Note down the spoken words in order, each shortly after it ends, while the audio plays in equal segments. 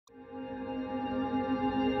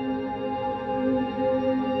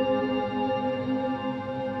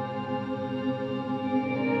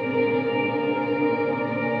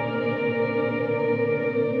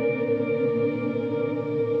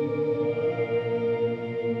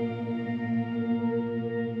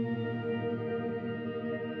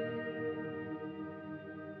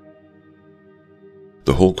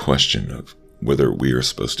whole question of whether we are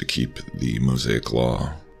supposed to keep the Mosaic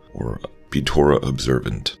law or be Torah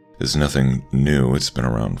observant is nothing new. It's been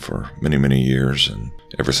around for many, many years, and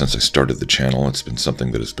ever since I started the channel, it's been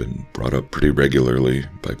something that has been brought up pretty regularly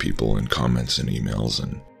by people in comments and emails,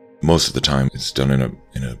 and most of the time it's done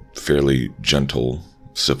in a fairly gentle,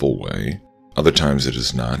 civil way. Other times it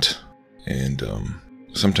is not, and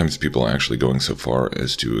sometimes people are actually going so far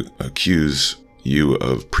as to accuse you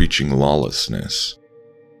of preaching lawlessness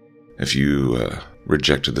if you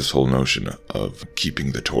rejected this whole notion of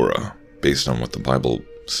keeping the Torah based on what the Bible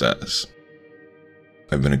says.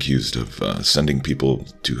 I've been accused of sending people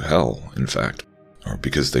to hell, in fact, or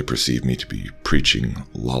because they perceive me to be preaching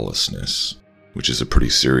lawlessness, which is a pretty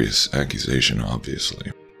serious accusation,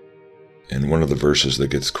 obviously. And one of the verses that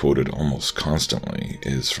gets quoted almost constantly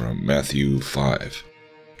is from Matthew 5,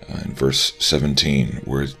 in verse 17,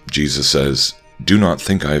 where Jesus says, "Do not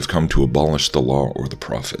think I have come to abolish the law or the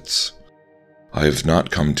prophets. I have not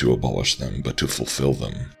come to abolish them, but to fulfill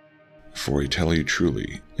them. For I tell you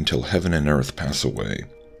truly, until heaven and earth pass away,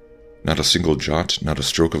 not a single jot, not a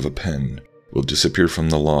stroke of a pen will disappear from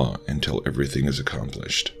the law until everything is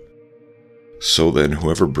accomplished. So then,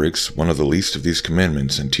 whoever breaks one of the least of these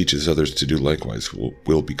commandments and teaches others to do likewise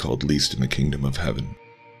will be called least in the kingdom of heaven.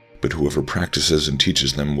 But whoever practices and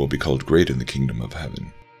teaches them will be called great in the kingdom of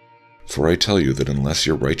heaven. For I tell you that unless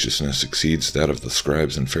your righteousness exceeds that of the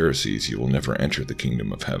scribes and Pharisees, you will never enter the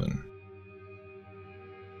kingdom of heaven."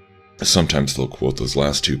 Sometimes they'll quote those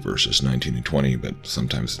last two verses, 19 and 20, but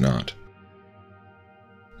sometimes not.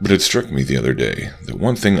 But it struck me the other day that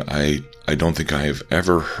one thing I don't think I have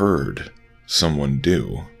ever heard someone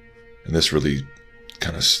do, and this really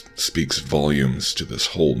kind of speaks volumes to this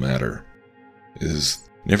whole matter, is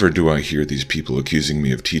never do I hear these people accusing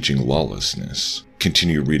me of teaching lawlessness.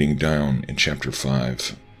 Continue reading down in chapter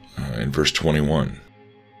 5, in verse 21.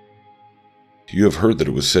 "You have heard that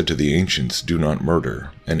it was said to the ancients, 'Do not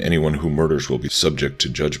murder, and anyone who murders will be subject to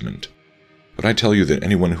judgment.' But I tell you that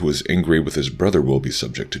anyone who is angry with his brother will be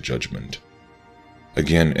subject to judgment.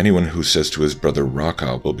 Again, anyone who says to his brother,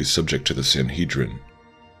 'Raca,' will be subject to the Sanhedrin.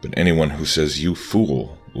 But anyone who says, 'You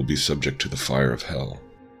fool,' will be subject to the fire of hell."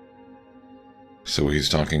 So he's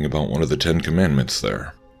talking about one of the 10 commandments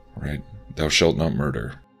there, right? "Thou shalt not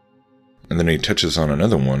murder." And then he touches on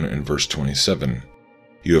another one in verse 27.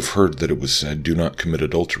 "You have heard that it was said, 'Do not commit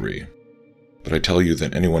adultery.' But I tell you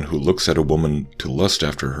that anyone who looks at a woman to lust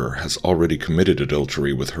after her has already committed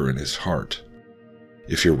adultery with her in his heart.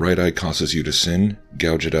 If your right eye causes you to sin,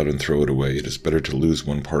 gouge it out and throw it away. It is better to lose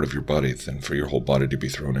one part of your body than for your whole body to be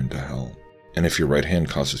thrown into hell. And if your right hand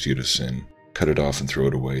causes you to sin, cut it off and throw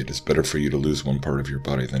it away. It is better for you to lose one part of your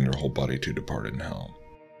body than your whole body to depart in hell."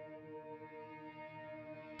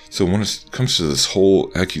 So when it comes to this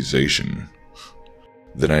whole accusation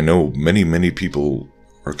that I know many, many people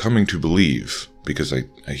are coming to believe, because I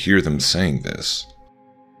hear them saying this,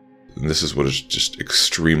 and this is what is just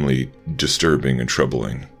extremely disturbing and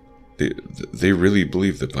troubling. They really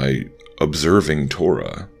believe that by observing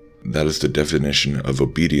Torah, that is the definition of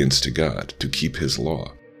obedience to God, to keep His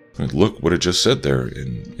law. And look what it just said there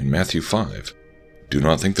in Matthew 5. "Do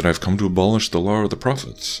not think that I have come to abolish the law or the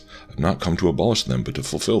prophets. I have not come to abolish them, but to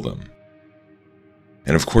fulfill them."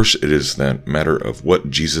 And of course it is that matter of what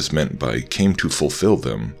Jesus meant by "came to fulfill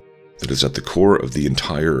them" that is at the core of the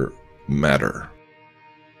entire matter.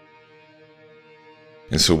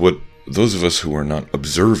 And so what those of us who are not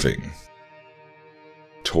observing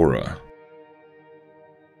Torah,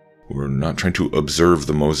 who are not trying to observe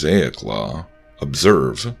the Mosaic law,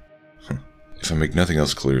 observe, if I make nothing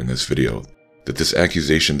else clear in this video, that this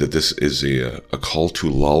accusation that this is a call to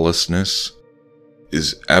lawlessness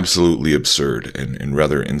is absolutely absurd and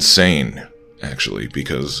rather insane, actually,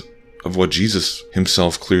 because of what Jesus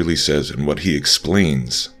himself clearly says and what he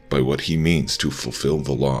explains by what he means to fulfill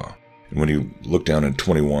the law. And when you look down at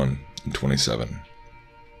 21 and 27,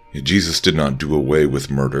 Jesus did not do away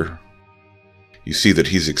with murder. You see that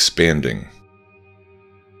he's expanding.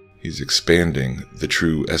 He's expanding the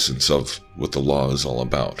true essence of what the law is all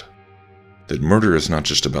about. That murder is not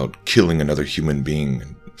just about killing another human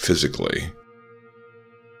being physically,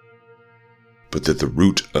 but that the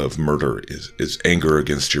root of murder is anger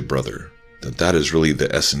against your brother. That is really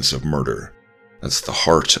the essence of murder. That's the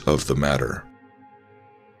heart of the matter.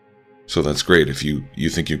 So that's great if you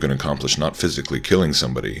think you can accomplish not physically killing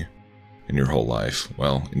somebody in your whole life.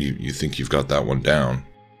 Well, and you think you've got that one down.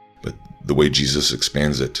 But the way Jesus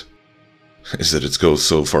expands it is that it goes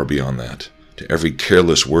so far beyond that. To every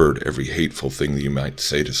careless word, every hateful thing that you might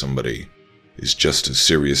say to somebody is just as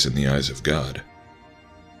serious in the eyes of God.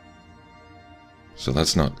 So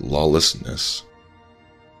that's not lawlessness.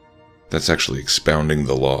 That's actually expounding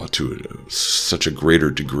the law to such a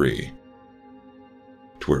greater degree,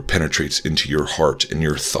 to where it penetrates into your heart and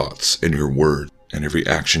your thoughts and your word and every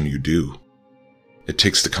action you do. It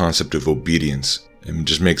takes the concept of obedience and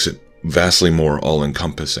just makes it vastly more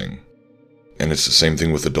all-encompassing. And it's the same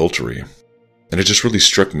thing with adultery. And it just really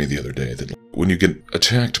struck me the other day that when you get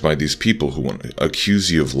attacked by these people who want to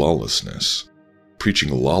accuse you of lawlessness,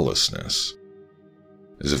 preaching lawlessness,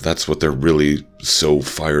 as if that's what they're really so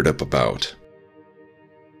fired up about.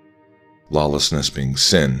 Lawlessness being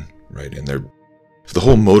sin, right? And if the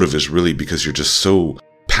whole motive is really because you're just so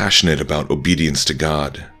passionate about obedience to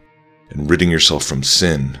God and ridding yourself from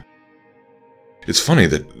sin. It's funny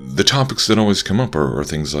that the topics that always come up are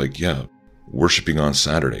things like, worshiping on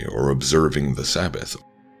Saturday, or observing the Sabbath,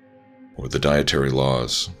 or the dietary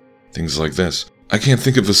laws, things like this. I can't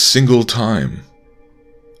think of a single time,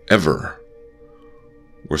 ever,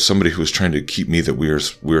 where somebody who was trying to keep me that we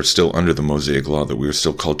are still under the Mosaic law, that we are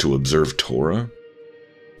still called to observe Torah,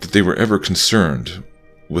 that they were ever concerned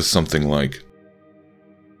with something like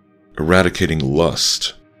eradicating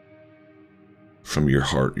lust from your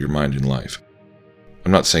heart, your mind, and life.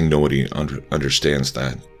 I'm not saying nobody understands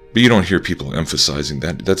that, but you don't hear people emphasizing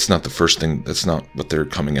that. That's not the first thing. That's not what they're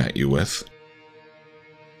coming at you with.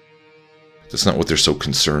 That's not what they're so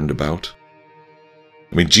concerned about.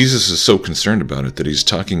 I mean, Jesus is so concerned about it that he's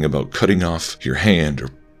talking about cutting off your hand or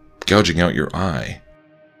gouging out your eye.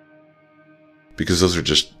 Because those are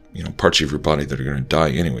just, parts of your body that are going to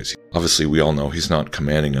die anyways. Obviously, we all know he's not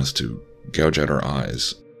commanding us to gouge out our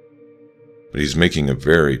eyes. But he's making a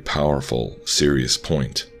very powerful, serious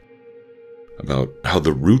point about how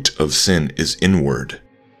the root of sin is inward.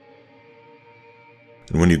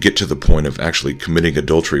 And when you get to the point of actually committing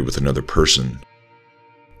adultery with another person,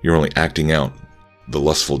 you're only acting out the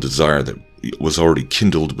lustful desire that was already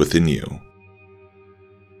kindled within you.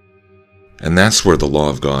 And that's where the law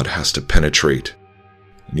of God has to penetrate.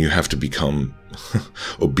 And you have to become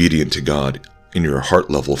obedient to God in your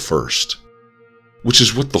heart level first. Which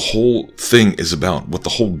is what the whole thing is about, what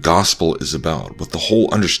the whole gospel is about, what the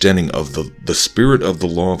whole understanding of the spirit of the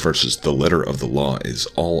law versus the letter of the law is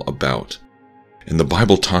all about. And the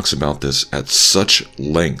Bible talks about this at such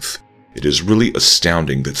length. It is really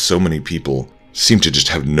astounding that so many people seem to just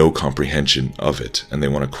have no comprehension of it, and they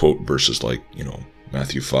want to quote verses like,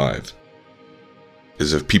 Matthew 5.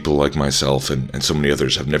 As if people like myself and so many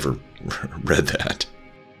others have never read that.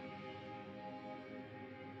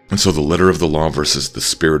 And so the letter of the law versus the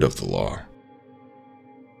spirit of the law.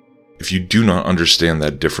 If you do not understand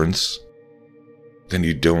that difference, then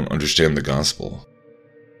you don't understand the gospel.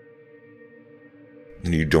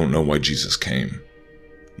 And you don't know why Jesus came.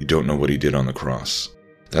 You don't know what he did on the cross.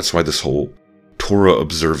 That's why this whole Torah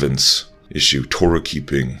observance issue, Torah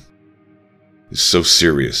keeping, is so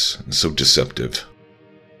serious and so deceptive.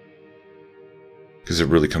 Because it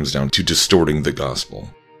really comes down to distorting the gospel.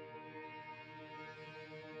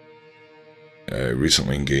 I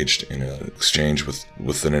recently engaged in an exchange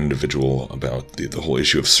with an individual about the whole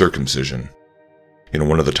issue of circumcision.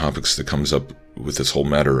 One of the topics that comes up with this whole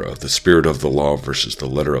matter of the spirit of the law versus the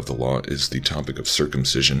letter of the law is the topic of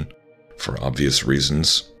circumcision, for obvious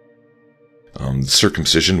reasons.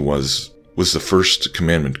 Circumcision was the first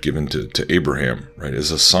commandment given to Abraham, right,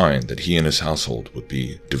 as a sign that he and his household would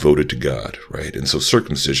be devoted to God, right? And so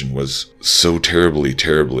circumcision was so terribly,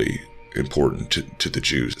 terribly important to the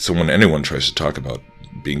Jews. So when anyone tries to talk about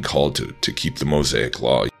being called to keep the Mosaic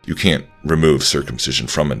law, you can't remove circumcision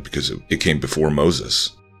from it because it came before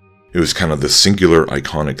Moses. It was kind of the singular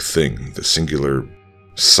iconic thing, the singular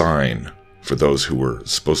sign for those who were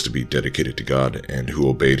supposed to be dedicated to God and who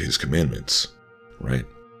obeyed his commandments, right?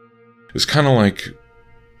 It was kind of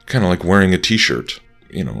like wearing a t-shirt,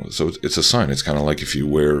 so it's a sign. It's kind of like if you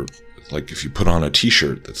put on a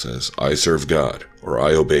t-shirt that says, I serve God, or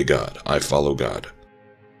I obey God, I follow God.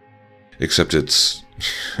 Except a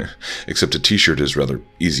t-shirt is rather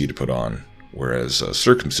easy to put on, whereas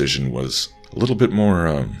circumcision was a little bit more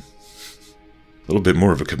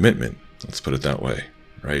of a commitment, let's put it that way,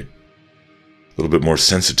 right? A little bit more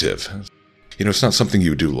sensitive. It's not something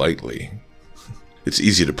you do lightly. It's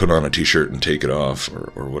easy to put on a t-shirt and take it off,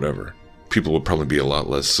 or whatever. People would probably be a lot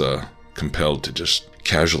less compelled to just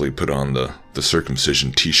casually put on the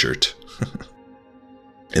circumcision t-shirt.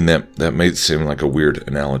 And that may seem like a weird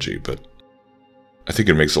analogy, but I think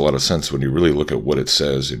it makes a lot of sense when you really look at what it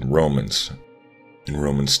says in Romans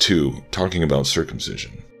 2, talking about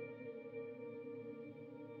circumcision.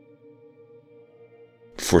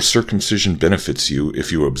 For circumcision benefits you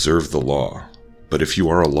if you observe the law, but if you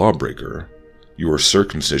are a lawbreaker, your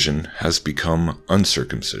circumcision has become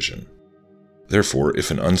uncircumcision. Therefore,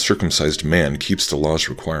 if an uncircumcised man keeps the law's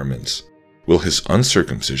requirements, will his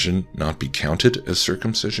uncircumcision not be counted as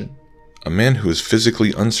circumcision? A man who is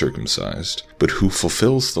physically uncircumcised, but who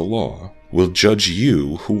fulfills the law, will judge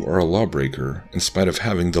you who are a lawbreaker in spite of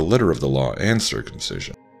having the letter of the law and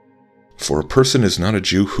circumcision. For a person is not a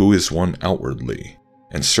Jew who is one outwardly,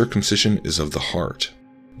 and circumcision is of the heart,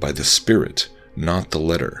 by the Spirit, not the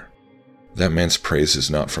letter. That man's praise is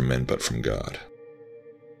not from men but from God.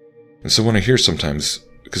 And so when I hear sometimes,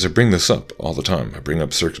 because I bring this up all the time, I bring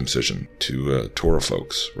up circumcision to Torah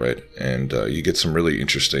folks, right? And you get some really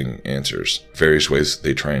interesting answers. Various ways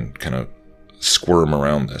they try and kind of squirm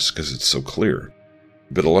around this because it's so clear.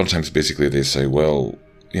 But a lot of times basically they say, well,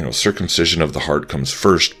 circumcision of the heart comes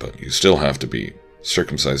first, but you still have to be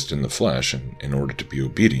circumcised in the flesh in order to be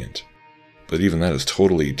obedient. But even that is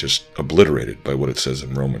totally just obliterated by what it says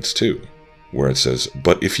in Romans 2, where it says,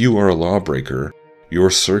 but if you are a lawbreaker, your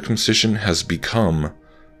circumcision has become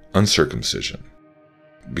uncircumcision.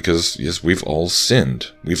 Because, yes, we've all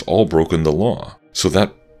sinned. We've all broken the law. So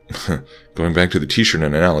that, going back to the t-shirt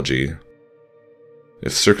analogy,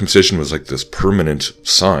 if circumcision was like this permanent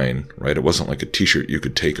sign, right? It wasn't like a t-shirt you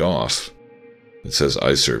could take off. It says,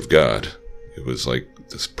 I serve God. It was like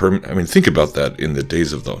this permanent, think about that in the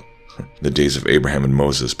days of the days of Abraham and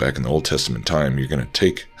Moses back in the Old Testament time. You're going to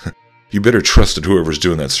take, you better trust that whoever's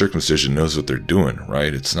doing that circumcision knows what they're doing,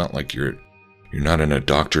 right? It's not like you're not in a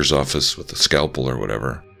doctor's office with a scalpel or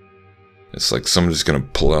whatever. It's like somebody's going to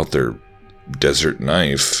pull out their desert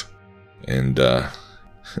knife and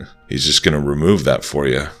he's just going to remove that for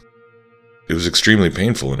you. It was extremely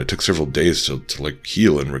painful and it took several days to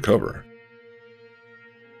heal and recover.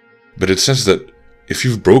 But it says that if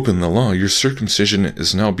you've broken the law, your circumcision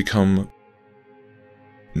has now become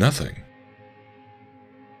nothing.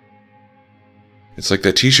 It's like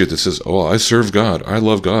that t-shirt that says, oh, I serve God, I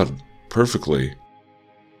love God perfectly.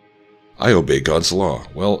 I obey God's law.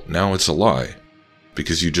 Well, now it's a lie,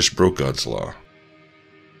 because you just broke God's law.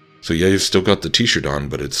 So yeah, you've still got the t-shirt on,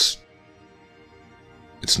 but it's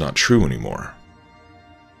not true anymore.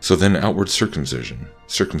 So then outward circumcision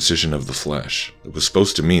of the flesh, that was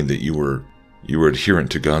supposed to mean that you were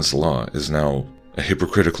adherent to God's law, is now a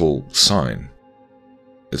hypocritical sign.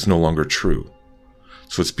 It's no longer true.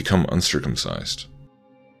 So it's become uncircumcised.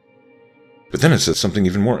 But then it says something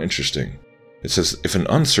even more interesting. It says, if an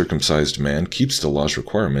uncircumcised man keeps the law's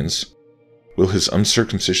requirements, will his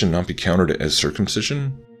uncircumcision not be counted as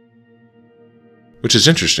circumcision? Which is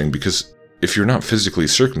interesting, because if you're not physically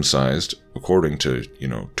circumcised, according to,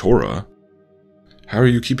 Torah, how are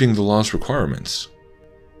you keeping the law's requirements?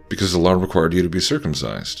 Because the law required you to be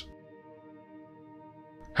circumcised.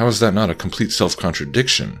 How is that not a complete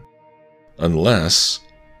self-contradiction? Unless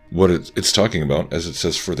what it's talking about, as it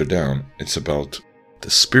says further down, it's about the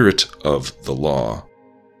spirit of the law,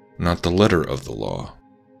 not the letter of the law.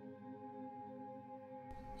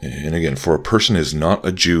 And again, for a person is not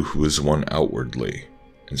a Jew who is one outwardly,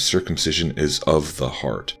 and circumcision is of the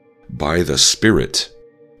heart, by the Spirit,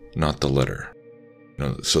 not the letter.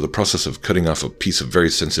 So the process of cutting off a piece of very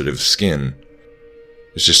sensitive skin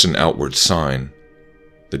is just an outward sign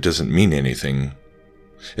that doesn't mean anything.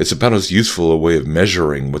 It's about as useful a way of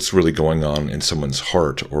measuring what's really going on in someone's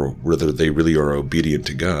heart, or whether they really are obedient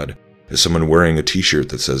to God, as someone wearing a t-shirt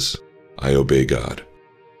that says, I obey God.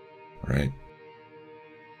 Right?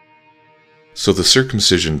 So the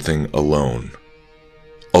circumcision thing alone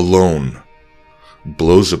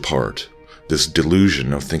blows apart this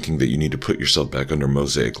delusion of thinking that you need to put yourself back under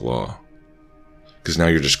Mosaic law. Because now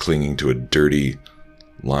you're just clinging to a dirty,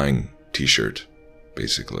 lying t-shirt,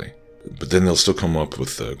 basically. But then they'll still come up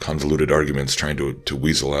with convoluted arguments trying to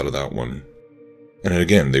weasel out of that one. And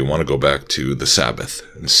again, they want to go back to the Sabbath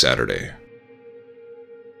and Saturday.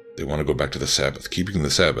 They want to go back to the Sabbath, keeping the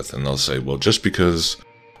Sabbath. And they'll say, well, just because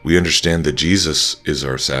we understand that Jesus is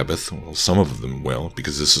our Sabbath, well, some of them will,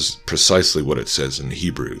 because this is precisely what it says in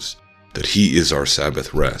Hebrews, that he is our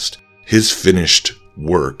Sabbath rest. His finished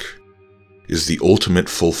work is the ultimate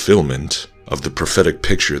fulfillment of the prophetic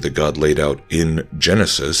picture that God laid out in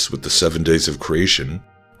Genesis with the 7 days of creation,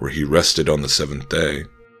 where he rested on the seventh day.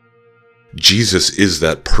 Jesus is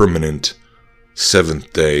that permanent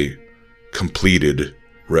seventh day completed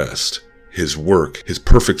rest. His work, his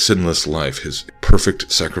perfect sinless life, his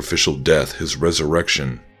perfect sacrificial death, his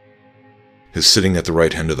resurrection, his sitting at the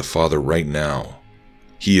right hand of the Father right now.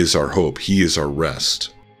 He is our hope. He is our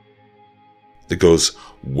rest. That goes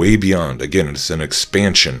way beyond. Again, it's an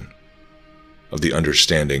expansion of the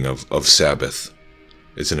understanding of Sabbath.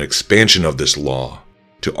 It's an expansion of this law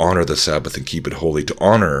to honor the Sabbath and keep it holy, to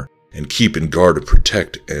honor and keep and guard and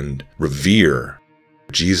protect and revere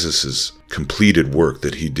Jesus' completed work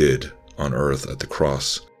that he did on earth at the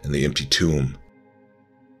cross and the empty tomb,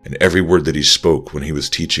 and every word that he spoke when he was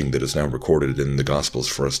teaching that is now recorded in the Gospels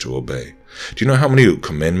for us to obey. Do you know how many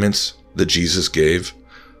commandments that Jesus gave?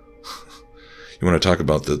 You want to talk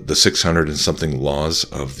about the 600 and something laws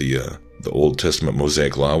of the Old Testament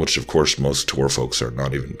Mosaic law, which of course most Torah folks are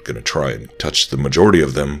not even going to try and touch the majority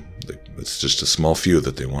of them. It's just a small few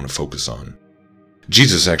that they want to focus on.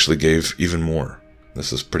 Jesus actually gave even more.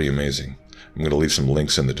 This is pretty amazing. I'm going to leave some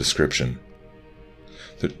links in the description.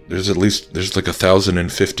 There's like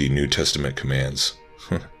 1,050 New Testament commands.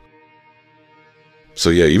 So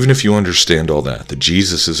yeah, even if you understand all that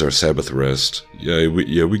Jesus is our Sabbath rest,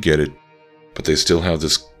 we get it. But they still have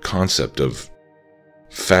this concept of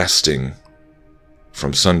fasting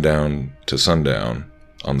from sundown to sundown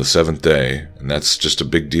on the seventh day, and that's just a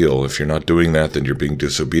big deal. If you're not doing that, then you're being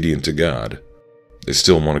disobedient to God. They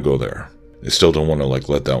still want to go there. They still don't want to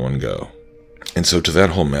let that one go. And so to that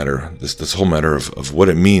whole matter, this whole matter of what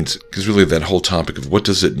it means, because really that whole topic of what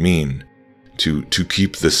does it mean to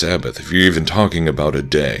keep the Sabbath, if you're even talking about a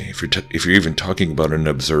day, if you're even talking about an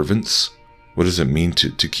observance, what does it mean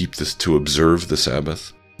to keep this, to observe the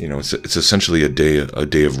Sabbath? You know, it's essentially a day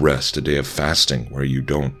of rest, a day of fasting, where you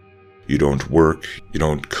don't work, you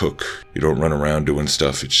don't cook, you don't run around doing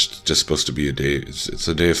stuff. It's just supposed to be a day. It's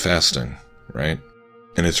a day of fasting, right?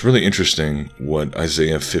 And it's really interesting what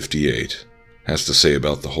Isaiah 58 has to say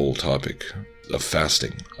about the whole topic of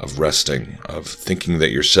fasting, of resting, of thinking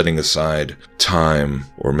that you're setting aside time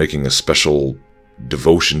or making a special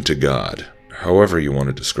devotion to God, however you want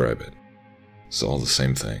to describe it. It's all the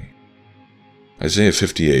same thing. Isaiah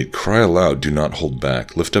 58, cry aloud, do not hold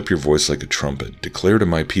back. Lift up your voice like a trumpet. Declare to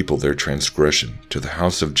my people their transgression, to the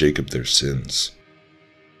house of Jacob their sins.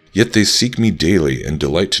 Yet they seek me daily and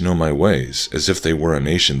delight to know my ways, as if they were a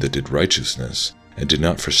nation that did righteousness, and did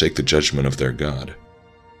not forsake the judgment of their God.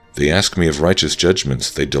 They ask me of righteous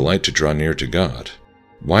judgments, they delight to draw near to God.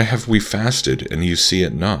 Why have we fasted, and you see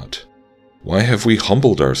it not? Why have we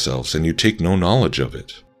humbled ourselves, and you take no knowledge of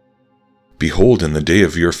it? Behold, in the day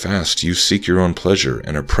of your fast you seek your own pleasure,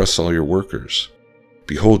 and oppress all your workers.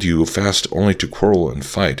 Behold, you fast only to quarrel and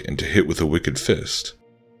fight, and to hit with a wicked fist.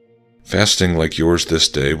 Fasting like yours this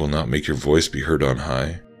day will not make your voice be heard on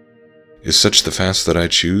high. Is such the fast that I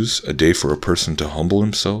choose, a day for a person to humble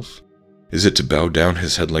himself? Is it to bow down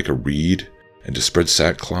his head like a reed, and to spread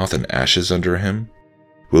sackcloth and ashes under him?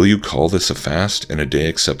 Will you call this a fast, and a day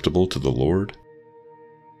acceptable to the Lord?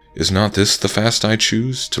 Is not this the fast I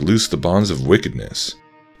choose, to loose the bonds of wickedness,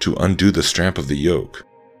 to undo the strap of the yoke,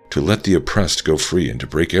 to let the oppressed go free, and to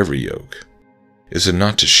break every yoke? Is it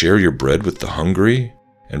not to share your bread with the hungry,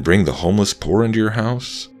 and bring the homeless poor into your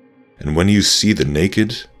house? And when you see the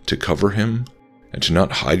naked, to cover him, and to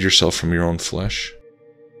not hide yourself from your own flesh?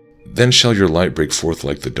 Then shall your light break forth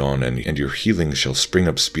like the dawn, and your healing shall spring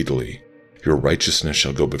up speedily. Your righteousness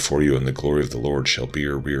shall go before you, and the glory of the Lord shall be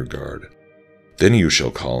your rear guard. Then you shall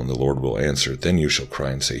call, and the Lord will answer. Then you shall cry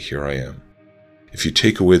and say, Here I am. If you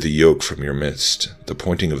take away the yoke from your midst, the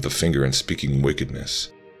pointing of the finger and speaking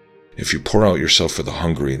wickedness, if you pour out yourself for the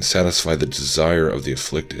hungry and satisfy the desire of the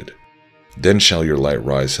afflicted, then shall your light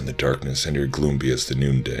rise in the darkness, and your gloom be as the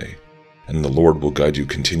noonday. And the Lord will guide you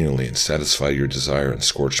continually, and satisfy your desire in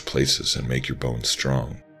scorched places, and make your bones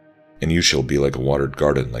strong. And you shall be like a watered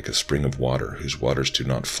garden, like a spring of water, whose waters do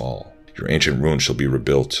not fall. Your ancient ruins shall be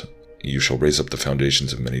rebuilt. You shall raise up the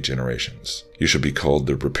foundations of many generations. You shall be called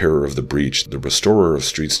the repairer of the breach, the restorer of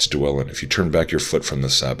streets to dwell in, if you turn back your foot from the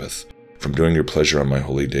Sabbath, from doing your pleasure on my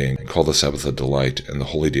holy day, and call the Sabbath a delight, and the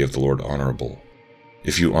holy day of the Lord honorable.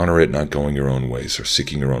 If you honor it, not going your own ways, or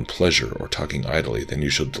seeking your own pleasure, or talking idly, then you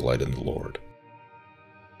shall delight in the Lord.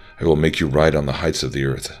 I will make you ride on the heights of the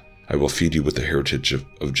earth. I will feed you with the heritage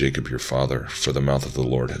of Jacob your father, for the mouth of the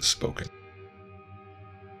Lord has spoken.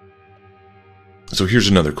 So here's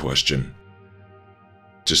another question,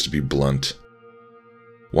 just to be blunt.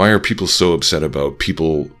 Why are people so upset about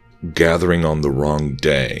people gathering on the wrong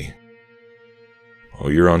day? Oh,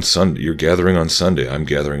 you're gathering on Sunday, I'm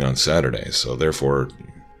gathering on Saturday, so therefore,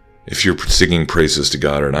 if you're singing praises to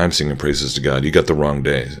God, and I'm singing praises to God, you got the wrong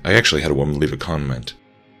day. I actually had a woman leave a comment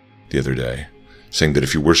the other day, saying that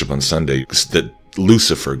if you worship on Sunday, that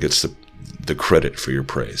Lucifer gets the credit for your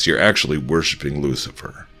praise. You're actually worshiping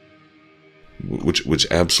Lucifer. Which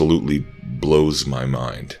absolutely blows my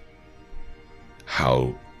mind,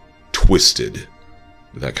 how twisted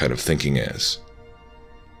that kind of thinking is.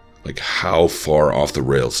 Like how far off the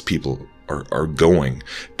rails people are going.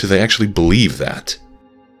 Do they actually believe that?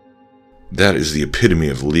 That is the epitome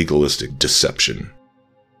of legalistic deception.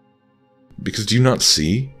 Because do you not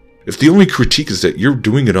see If the only critique is that you're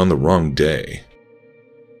doing it on the wrong day,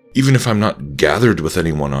 even if I'm not gathered with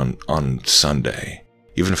anyone on Sunday,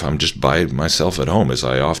 even if I'm just by myself at home, as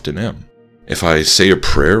I often am, if I say a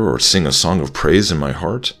prayer or sing a song of praise in my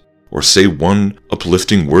heart, or say one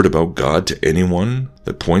uplifting word about God to anyone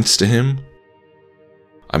that points to Him,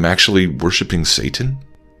 I'm actually worshiping Satan.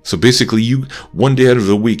 So basically, one day out of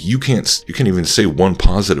the week, you can't even say one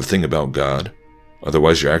positive thing about God.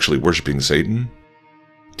 Otherwise, you're actually worshiping Satan.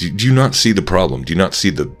 Do you not see the problem? Do you not see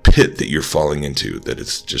the pit that you're falling into? That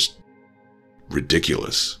it's just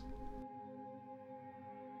ridiculous.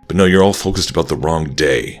 But no, you're all focused about the wrong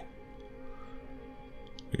day.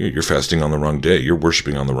 You're fasting on the wrong day. You're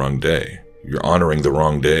worshiping on the wrong day. You're honoring the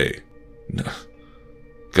wrong day. No.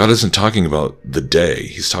 God isn't talking about the day.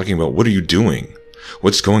 He's talking about what are you doing?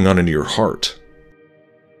 What's going on in your heart?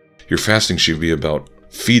 Your fasting should be about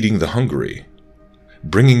feeding the hungry,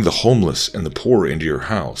 bringing the homeless and the poor into your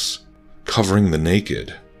house, covering the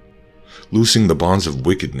naked, loosing the bonds of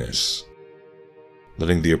wickedness,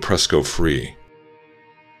 letting the oppressed go free.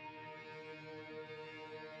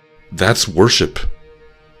 That's worship.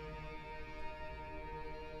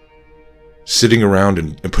 Sitting around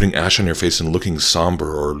and putting ash on your face and looking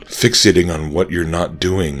somber or fixating on what you're not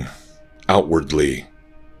doing outwardly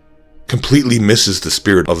completely misses the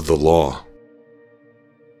spirit of the law.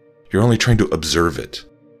 You're only trying to observe it.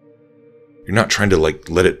 You're not trying to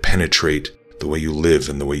let it penetrate the way you live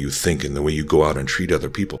and the way you think and the way you go out and treat other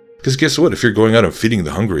people. Because guess what? If you're going out and feeding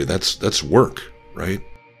the hungry, that's work, right?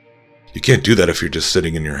 You can't do that if you're just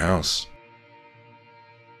sitting in your house.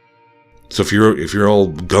 So if you're all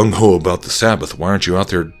gung-ho about the Sabbath, why aren't you out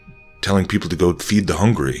there telling people to go feed the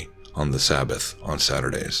hungry on the Sabbath, on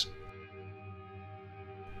Saturdays?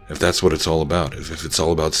 If that's what it's all about, if it's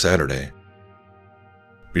all about Saturday,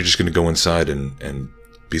 you're just going to go inside and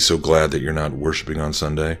be so glad that you're not worshiping on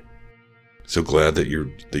Sunday, so glad that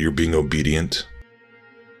you're being obedient.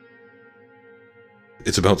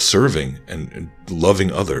 It's about serving and loving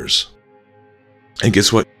others. And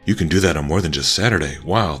guess what? You can do that on more than just Saturday.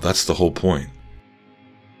 Wow, that's the whole point.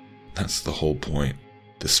 That's the whole point.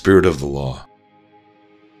 The spirit of the law.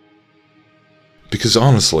 Because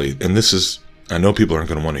honestly, and this is, I know people aren't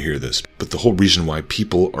going to want to hear this, but the whole reason why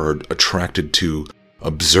people are attracted to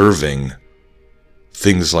observing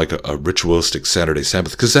things like a ritualistic Saturday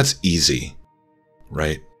Sabbath, because that's easy,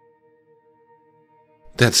 right?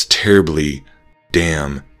 That's terribly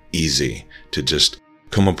damn easy to just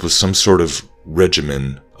come up with some sort of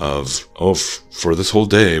regimen of, for this whole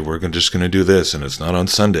day, we're just going to do this, and it's not on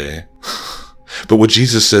Sunday. But what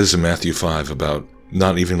Jesus says in Matthew 5 about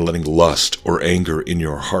not even letting lust or anger in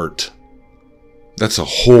your heart, that's a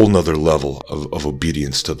whole nother level of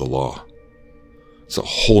obedience to the law. It's a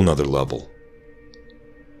whole nother level.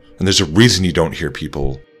 And there's a reason you don't hear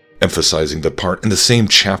people emphasizing the part in the same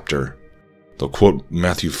chapter. They'll quote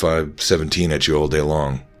Matthew 5:17 at you all day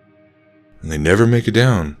long. And they never make it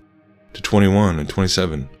down to 21 and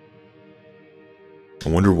 27. I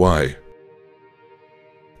wonder why.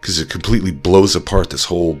 Because it completely blows apart this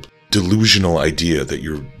whole delusional idea that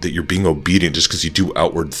you're being obedient just because you do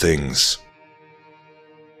outward things.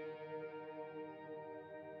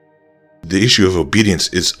 The issue of obedience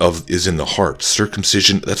is in the heart.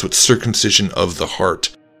 Circumcision, that's what circumcision of the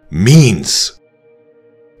heart means.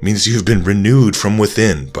 It means you have been renewed from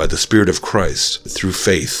within by the Spirit of Christ through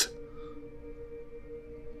faith.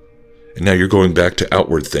 And now you're going back to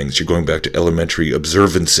outward things. You're going back to elementary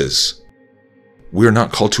observances. We are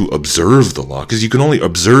not called to observe the law, because you can only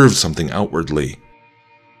observe something outwardly.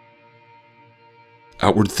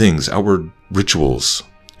 Outward things, outward rituals.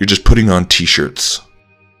 You're just putting on t-shirts.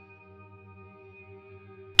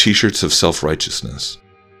 T-shirts of self-righteousness,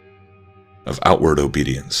 of outward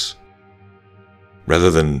obedience.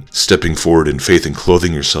 Rather than stepping forward in faith and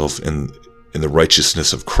clothing yourself in the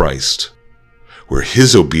righteousness of Christ, where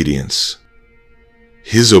His obedience,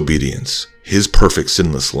 His perfect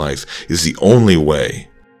sinless life is the only way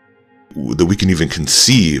that we can even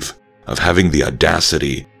conceive of having the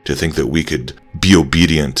audacity to think that we could be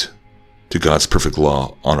obedient to God's perfect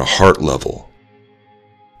law on a heart level.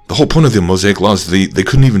 The whole point of the Mosaic law is they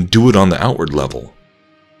couldn't even do it on the outward level.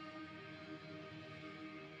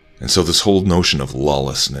 And so this whole notion of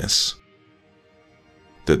lawlessness,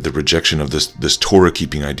 that the rejection of this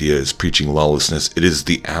Torah-keeping idea is preaching lawlessness, it is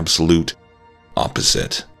the absolute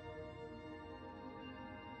opposite.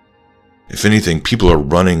 If anything, people are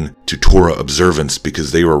running to Torah observance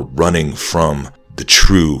because they are running from the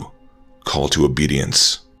true call to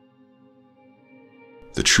obedience.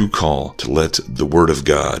 The true call to let the Word of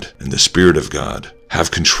God and the Spirit of God have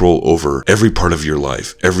control over every part of your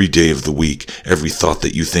life, every day of the week, every thought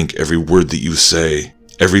that you think, every word that you say,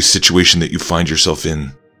 every situation that you find yourself in,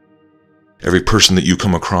 every person that you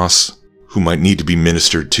come across who might need to be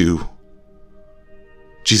ministered to.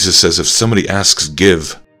 Jesus says if somebody asks,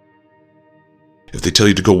 give. If they tell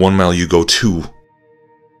you to go 1 mile, you go 2.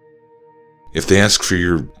 If they ask for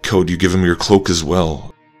your coat, you give them your cloak as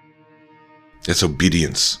well. It's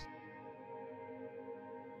obedience.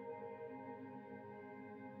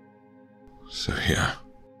 So yeah.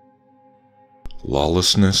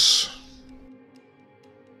 Lawlessness.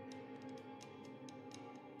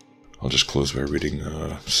 I'll just close by reading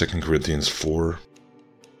 2 Corinthians 4.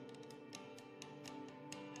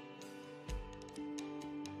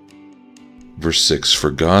 Verse 6,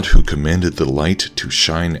 For God, who commanded the light to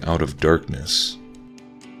shine out of darkness,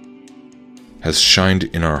 has shined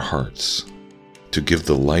in our hearts to give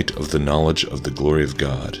the light of the knowledge of the glory of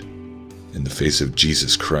God in the face of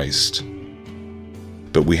Jesus Christ.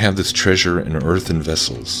 But we have this treasure in earthen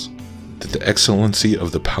vessels, that the excellency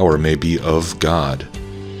of the power may be of God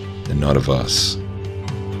and not of us.